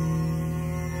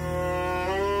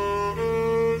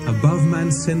 Above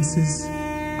man's senses,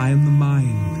 I am the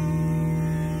mind,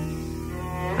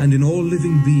 and in all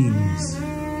living beings,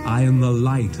 I am the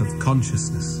light of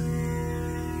consciousness.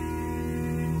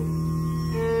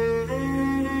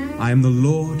 I am the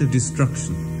Lord of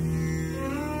destruction,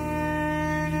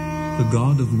 the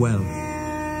God of wealth.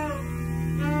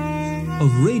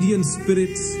 Of radiant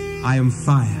spirits, I am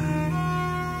fire.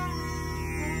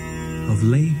 Of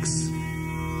lakes,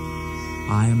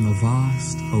 I am the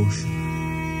vast ocean.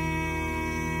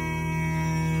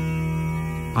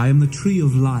 I am the tree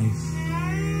of life.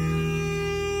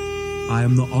 I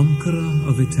am the Omkara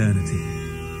of eternity.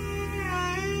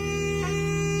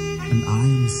 And I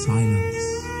am silence.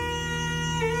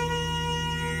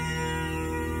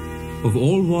 Of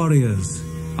all warriors,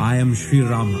 I am Sri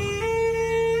Rama.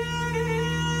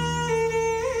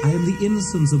 I am the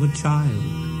innocence of a child.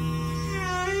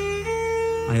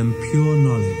 I am pure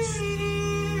knowledge.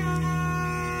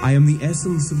 I am the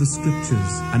essence of the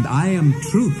scriptures, and I am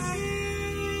truth.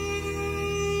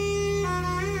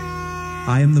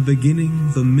 I am the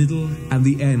beginning, the middle, and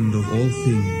the end of all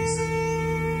things.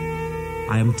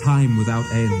 I am time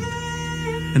without end,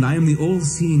 and I am the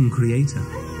all-seeing creator.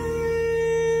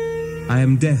 I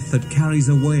am death that carries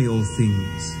away all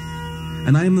things,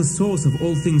 and I am the source of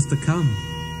all things to come.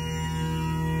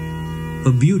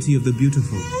 The beauty of the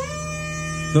beautiful,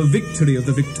 the victory of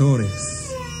the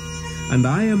victorious, and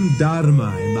I am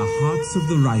Dharma in the hearts of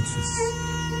the righteous.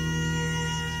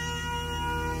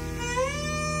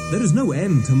 There is no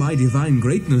end to my divine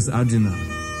greatness, Arjuna.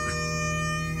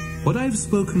 What I have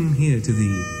spoken here to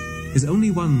thee is only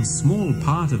one small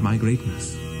part of my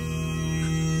greatness.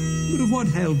 But of what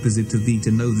help is it to thee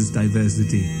to know this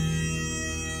diversity?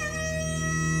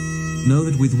 Know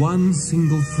that with one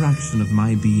single fraction of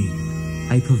my being,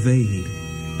 I pervade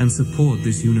and support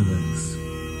this universe.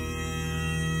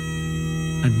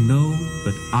 And know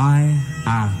that I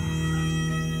am.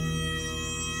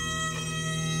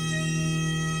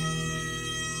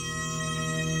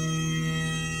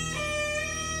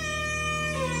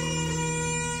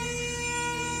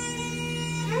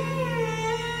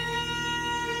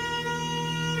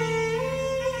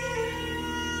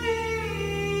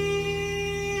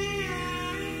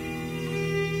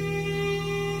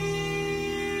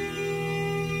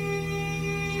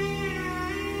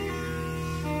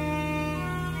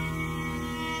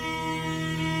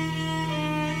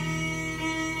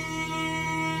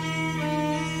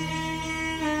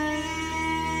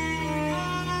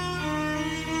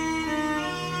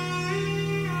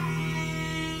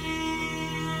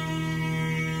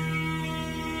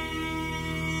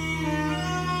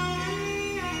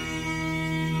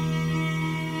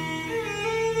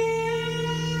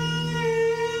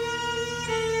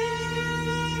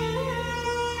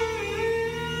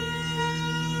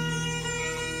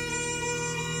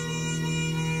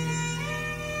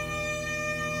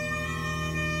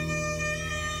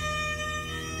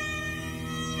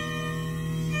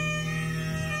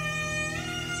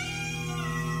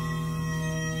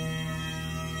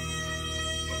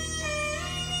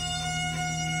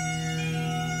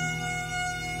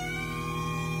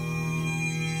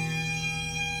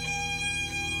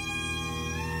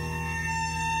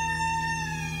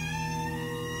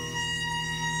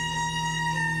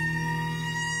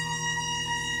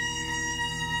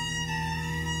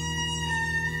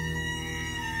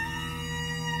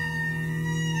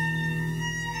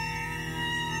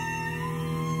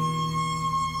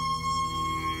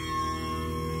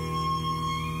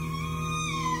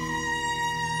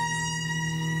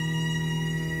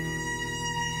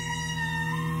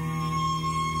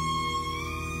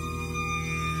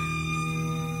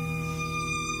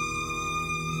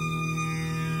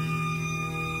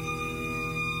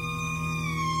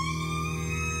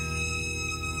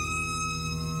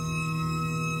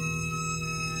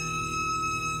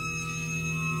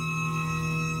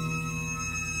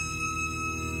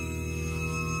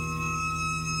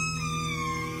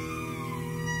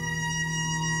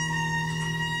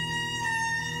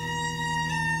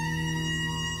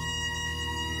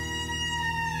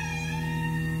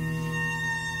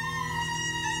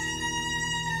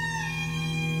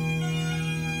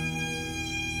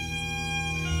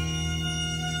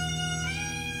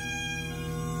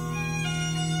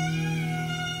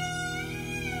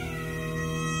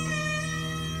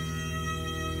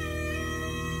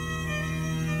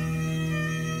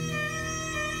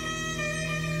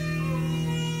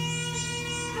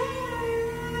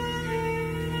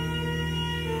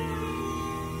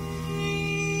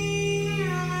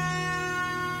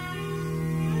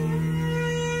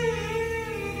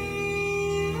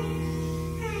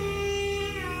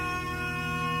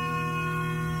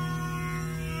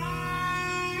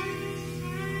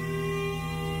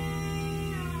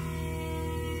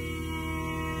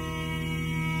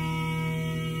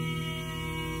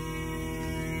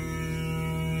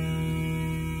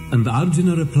 And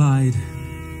Arjuna replied,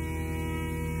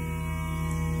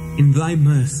 "In thy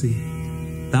mercy,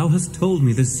 thou hast told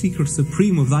me the secret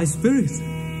supreme of thy spirit,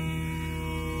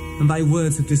 and thy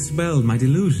words have dispelled my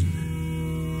delusion.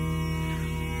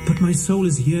 But my soul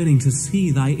is yearning to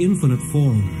see thy infinite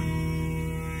form."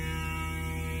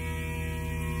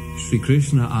 Sri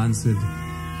Krishna answered,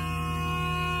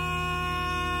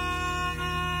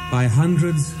 "By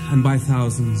hundreds and by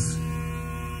thousands,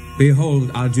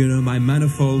 behold, Arjuna, my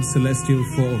manifold celestial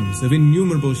forms of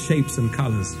innumerable shapes and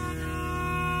colors.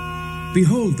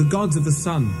 Behold the gods of the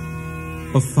sun,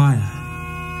 of fire,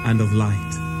 and of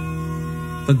light,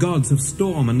 the gods of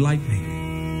storm and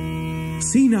lightning.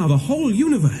 See now the whole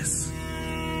universe,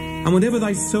 and whatever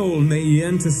thy soul may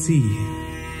yearn to see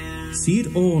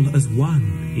it all as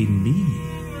one in me.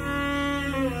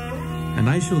 And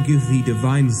I shall give thee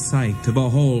divine sight to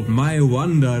behold my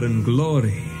wonder and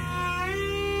glory."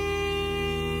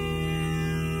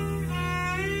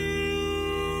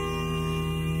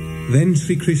 Then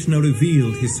Sri Krishna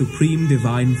revealed his supreme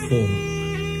divine form,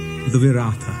 the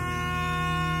Virata.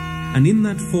 And in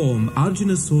that form,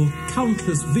 Arjuna saw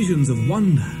countless visions of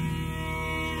wonder,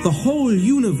 the whole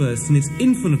universe in its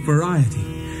infinite variety,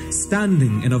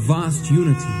 standing in a vast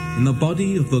unity in the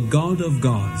body of the God of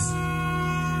gods.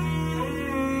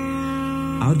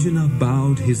 Arjuna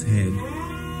bowed his head,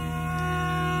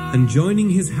 and joining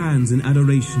his hands in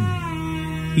adoration,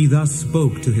 he thus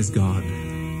spoke to his God.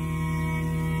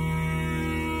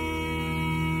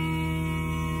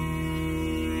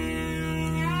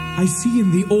 "I see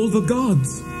in thee all the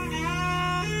gods,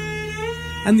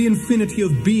 and the infinity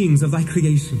of beings of thy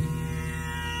creation.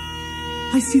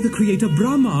 I see the creator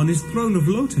Brahma on his throne of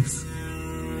lotus,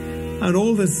 and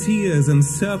all the seers and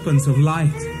serpents of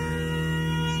light.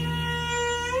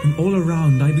 And all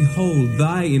around I behold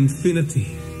thy infinity,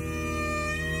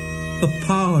 the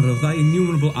power of thy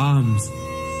innumerable arms,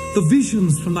 the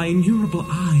visions from thy innumerable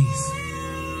eyes,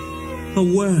 the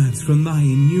words from thy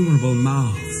innumerable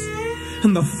mouths,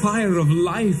 and the fire of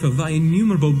life of thy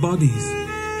innumerable bodies.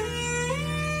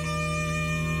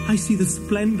 I see the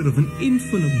splendor of an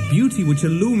infinite beauty which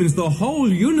illumines the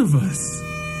whole universe.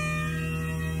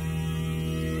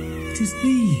 It is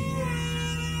thee,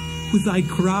 with thy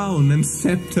crown and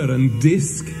scepter and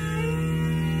disc.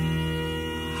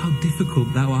 How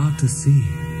difficult thou art to see.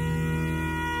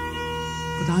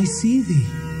 But I see thee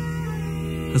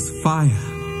as fire,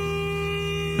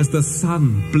 as the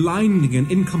sun, blinding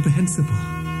and incomprehensible.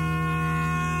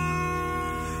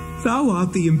 Thou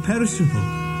art the imperishable,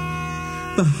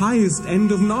 the highest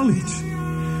end of knowledge,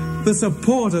 the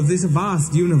support of this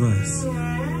vast universe.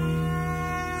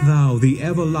 Thou, the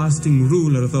everlasting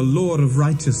ruler of the law of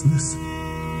righteousness,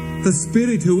 the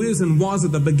Spirit who is and was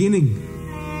at the beginning.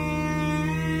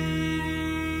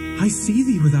 I see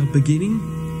thee without beginning,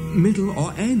 middle,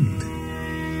 or end.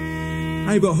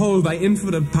 I behold thy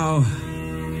infinite power,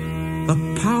 the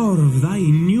power of thy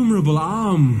innumerable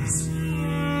arms.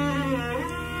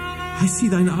 I see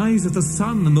thine eyes as the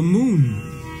sun and the moon,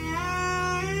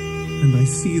 and I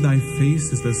see thy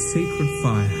face as the sacred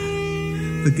fire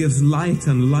that gives light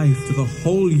and life to the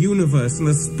whole universe in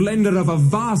the splendor of a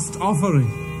vast offering.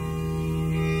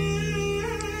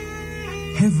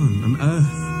 Heaven and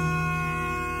earth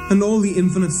and all the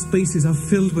infinite spaces are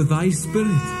filled with thy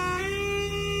spirit.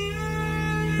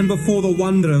 And before the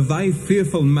wonder of thy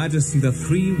fearful majesty, the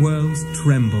three worlds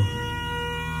tremble.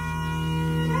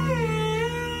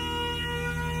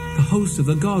 The host of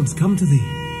the gods come to thee,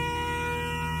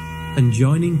 and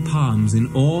joining palms in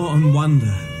awe and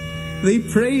wonder, they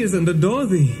praise and adore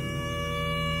thee.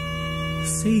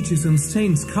 Sages and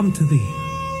saints come to thee,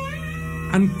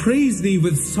 and praise thee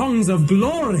with songs of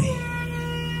glory.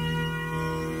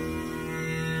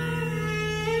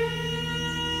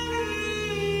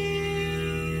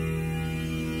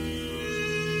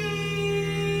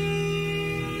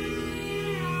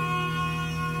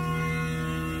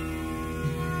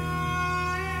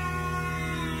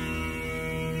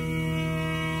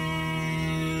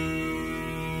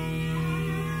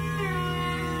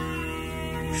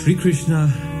 Sri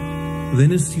Krishna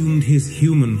then assumed his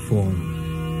human form,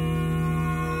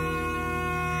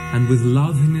 and with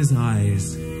love in his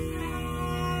eyes,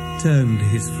 turned to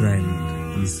his friend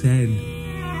and said,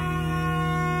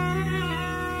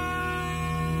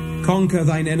 "Conquer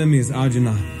thine enemies,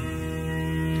 Arjuna,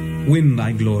 win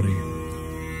thy glory,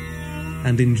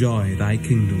 and enjoy thy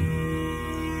kingdom.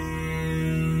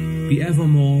 Be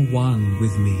evermore one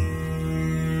with me,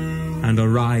 and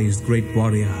arise, great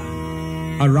warrior,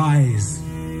 arise."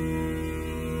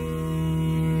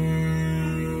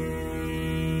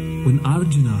 When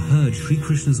Arjuna heard Sri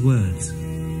Krishna's words,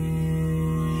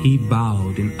 He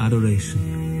bowed in adoration,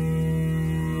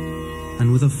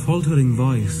 and with a faltering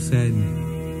voice said,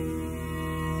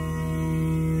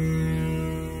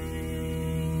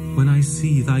 "When I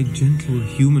see thy gentle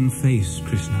human face,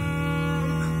 Krishna,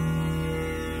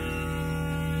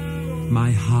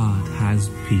 my heart has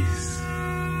peace."